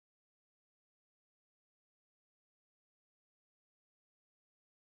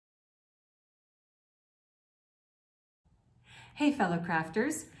Hey fellow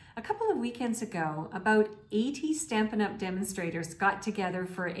crafters, a couple of weekends ago, about 80 Stampin' Up! Demonstrators got together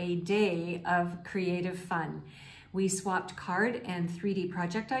for a day of creative fun. We swapped card and 3D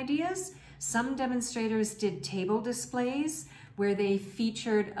project ideas. Some demonstrators did table displays where they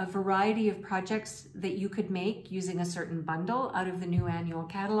featured a variety of projects that you could make using a certain bundle out of the new annual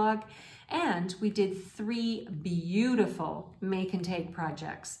catalog. And we did 3 beautiful make and take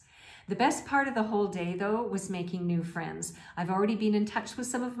projects. The best part of the whole day, though, was making new friends. I've already been in touch with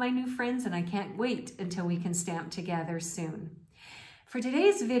some of my new friends, and I can't wait until we can stamp together soon. For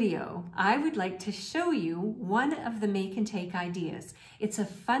today's video, I would like to show you one of the make and take ideas. It's a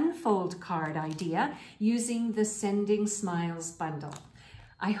fun fold card idea using the Sending Smiles bundle.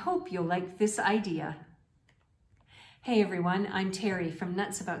 I hope you'll like this idea. Hey everyone, I'm Terri from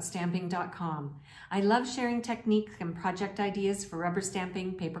nutsAboutStamping.com. I love sharing techniques and project ideas for rubber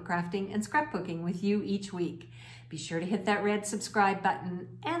stamping, paper crafting, and scrapbooking with you each week. Be sure to hit that red subscribe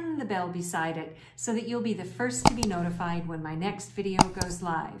button and the bell beside it so that you'll be the first to be notified when my next video goes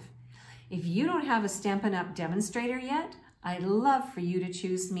live. If you don't have a Stampin' Up! Demonstrator yet, I'd love for you to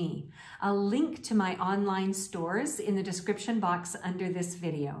choose me. I'll link to my online stores in the description box under this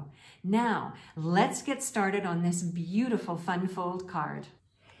video. Now, let's get started on this beautiful fun fold card.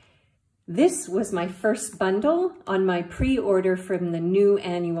 This was my first bundle on my pre-order from the new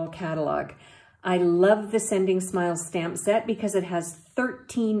annual catalog. I love the Sending Smiles stamp set because it has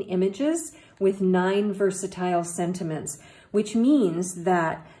 13 images with 9 versatile sentiments, which means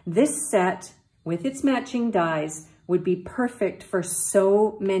that this set with its matching dies would be perfect for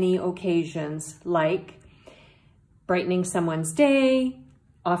so many occasions, like brightening someone's day,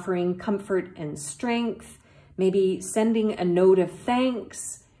 offering comfort and strength, maybe sending a note of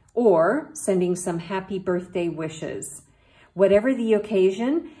thanks, or sending some happy birthday wishes. Whatever the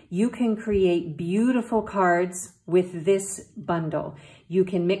occasion, you can create beautiful cards with this bundle. You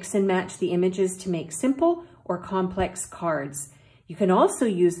can mix and match the images to make simple or complex cards. You can also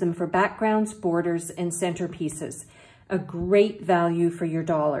use them for backgrounds, borders, and centerpieces. A great value for your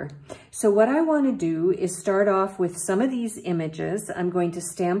dollar. So what I want to do is start off with some of these images. I'm going to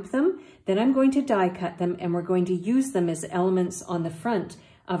stamp them, then I'm going to die cut them, and we're going to use them as elements on the front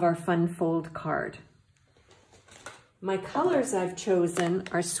of our fun fold card. My colors I've chosen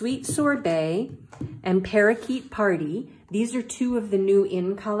are Sweet Sorbet and Parakeet Party. These are 2 of the new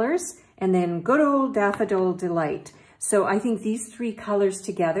in colors, and then good old Daffodil Delight. So I think these 3 colors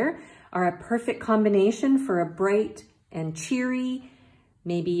together are a perfect combination for a bright and cheery,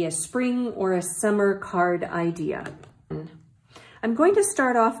 maybe a spring or a summer card idea. I'm going to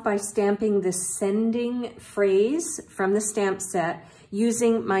start off by stamping the sending phrase from the stamp set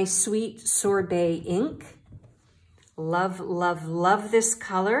using my Sweet Sorbet ink. Love, love, love this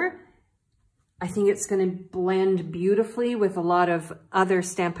color. I think it's going to blend beautifully with a lot of other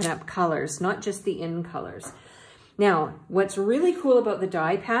Stampin' Up! Colors, not just the in colors. Now, what's really cool about the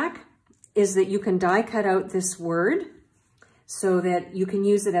die pack is that you can die cut out this word so that you can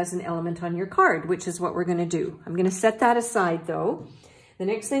use it as an element on your card, which is what we're going to do. I'm going to set that aside though. The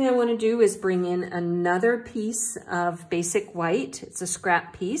next thing I want to do is bring in another piece of basic white. It's a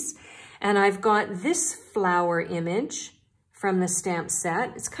scrap piece. And I've got this flower image from the stamp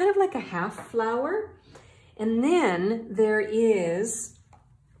set. It's kind of like a half flower. And then there is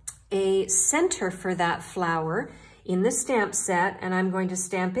a center for that flower in the stamp set, and I'm going to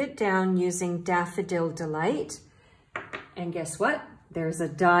stamp it down using Daffodil Delight. And guess what? There's a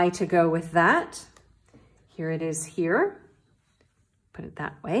die to go with that. Here it is here. Put it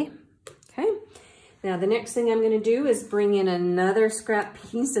that way. Okay. Now the next thing I'm going to do is bring in another scrap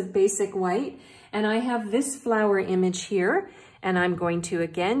piece of basic white, and I have this flower image here, and I'm going to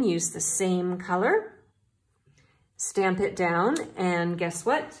again use the same color, stamp it down, and guess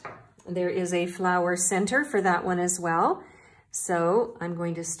what? There is a flower center for that one as well. So I'm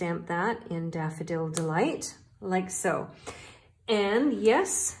going to stamp that in Daffodil Delight, like so. And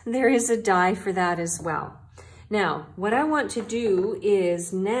yes, there is a die for that as well. Now, what I want to do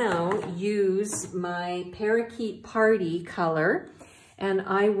is now use my Parakeet Party color, and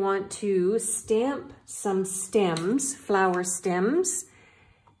I want to stamp some stems, flower stems.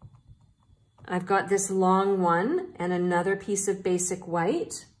 I've got this long one and another piece of basic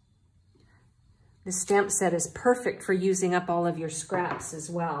white. The stamp set is perfect for using up all of your scraps as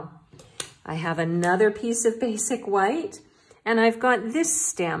well. I have another piece of basic white, and I've got this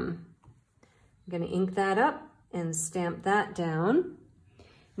stem. I'm going to ink that up and stamp that down.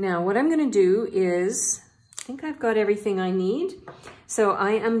 Now what I'm going to do is, I think I've got everything I need. So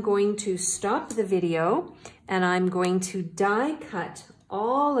I am going to stop the video and I'm going to die cut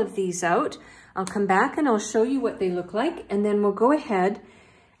all of these out. I'll come back and I'll show you what they look like, and then we'll go ahead,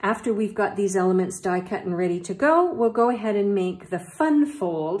 after we've got these elements die cut and ready to go, we'll go ahead and make the fun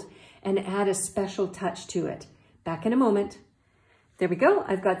fold and add a special touch to it. Back in a moment. There we go.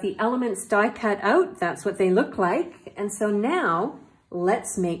 I've got the elements die cut out. That's what they look like. And so now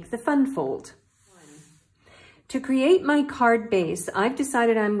let's make the fun fold. To create my card base, I've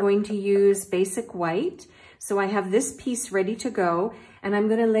decided I'm going to use basic white. So I have this piece ready to go, and I'm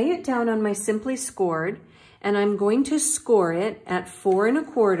going to lay it down on my Simply Scored, and I'm going to score it at 4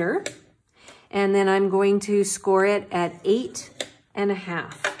 1/4, and then I'm going to score it at 8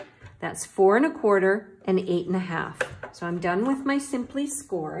 1/2. That's 4 1/4 and 8 1/2. So I'm done with my Simply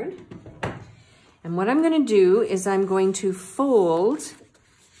Scored. And what I'm going to do is I'm going to fold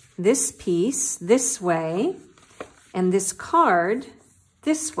this piece this way and this card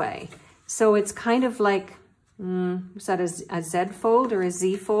this way. So it's kind of like, is that a Z fold or a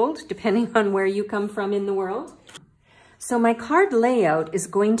Z fold, depending on where you come from in the world? So my card layout is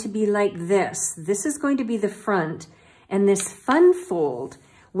going to be like this. This is going to be the front, and this fun fold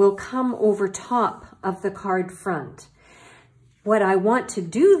will come over top of the card front. What I want to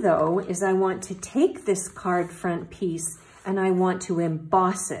do though, is I want to take this card front piece and I want to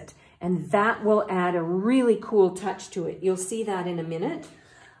emboss it. And that will add a really cool touch to it. You'll see that in a minute.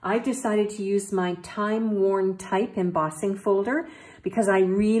 I've decided to use my time-worn type embossing folder because I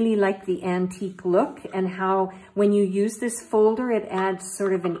really like the antique look and how when you use this folder, it adds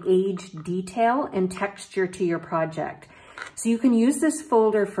sort of an aged detail and texture to your project. So you can use this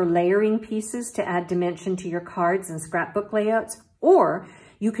folder for layering pieces to add dimension to your cards and scrapbook layouts, or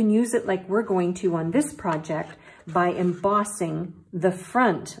you can use it like we're going to on this project by embossing the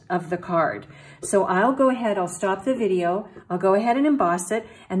front of the card. So I'll go ahead, I'll stop the video, I'll go ahead and emboss it,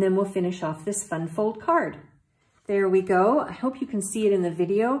 and then we'll finish off this fun fold card. There we go. I hope you can see it in the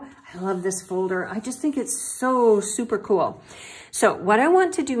video. I love this folder. I just think it's so super cool. So what I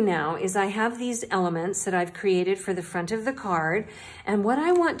want to do now is I have these elements that I've created for the front of the card. And what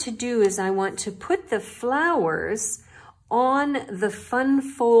I want to do is I want to put the flowers on the fun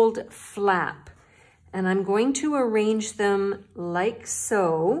fold flap. And I'm going to arrange them like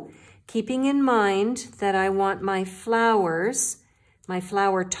so, keeping in mind that I want my flowers, my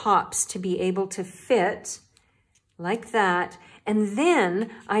flower tops, to be able to fit like that. And then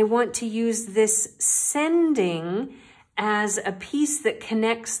I want to use this sending as a piece that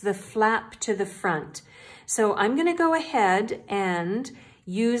connects the flap to the front. So I'm going to go ahead and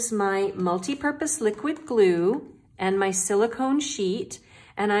use my multi-purpose liquid glue and my silicone sheet,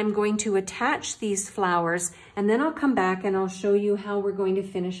 and I'm going to attach these flowers, and then I'll come back and I'll show you how we're going to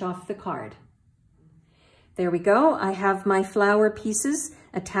finish off the card. There we go. I have my flower pieces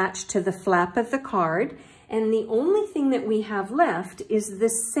attached to the flap of the card, and the only thing that we have left is the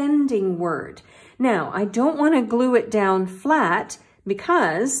sending word. Now, I don't want to glue it down flat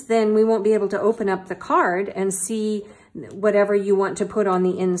because then we won't be able to open up the card and see whatever you want to put on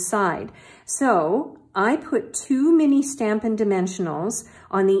the inside. So I put 2 mini Stampin' Dimensionals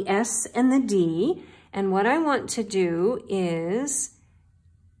on the S and the D, and what I want to do is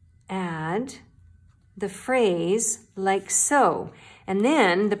add the phrase like so. And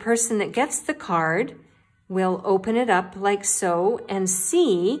then the person that gets the card will open it up like so and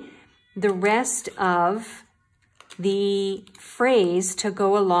see the rest of the phrase to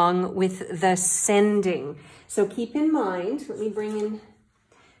go along with the sending. So keep in mind, let me bring in,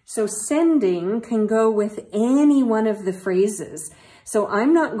 so sending can go with any one of the phrases. So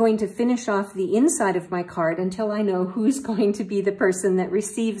I'm not going to finish off the inside of my card until I know who's going to be the person that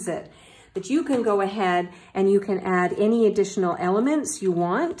receives it. But you can go ahead and you can add any additional elements you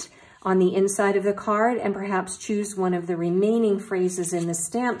want on the inside of the card and perhaps choose one of the remaining phrases in the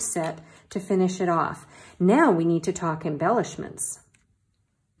stamp set to finish it off. Now we need to talk embellishments.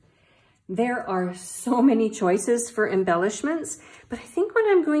 There are so many choices for embellishments, but I think what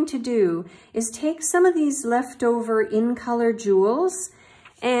I'm going to do is take some of these leftover in-color jewels,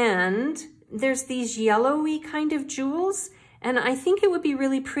 and there's these yellowy kind of jewels, and I think it would be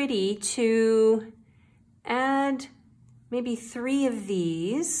really pretty to add maybe 3 of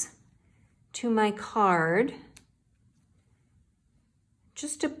these to my card,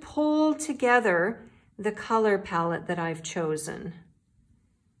 just to pull together the color palette that I've chosen.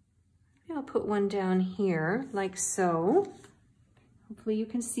 I'll put one down here like so. Hopefully you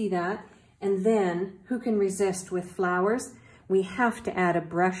can see that. And then, who can resist with flowers? We have to add a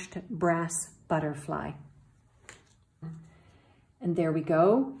brushed brass butterfly. And there we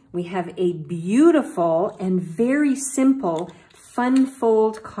go. We have a beautiful and very simple fun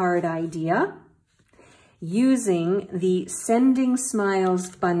fold card idea using the Sending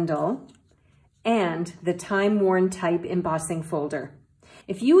Smiles bundle and the time-worn type embossing folder.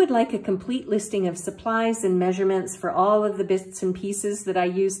 If you would like a complete listing of supplies and measurements for all of the bits and pieces that I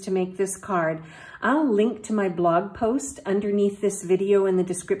used to make this card, I'll link to my blog post underneath this video in the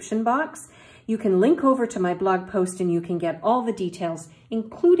description box. You can link over to my blog post and you can get all the details,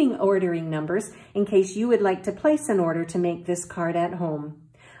 including ordering numbers, in case you would like to place an order to make this card at home.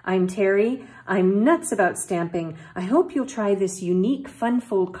 I'm Terry. I'm nuts about stamping. I hope you'll try this unique fun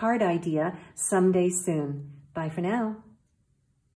fold card idea someday soon. Bye for now.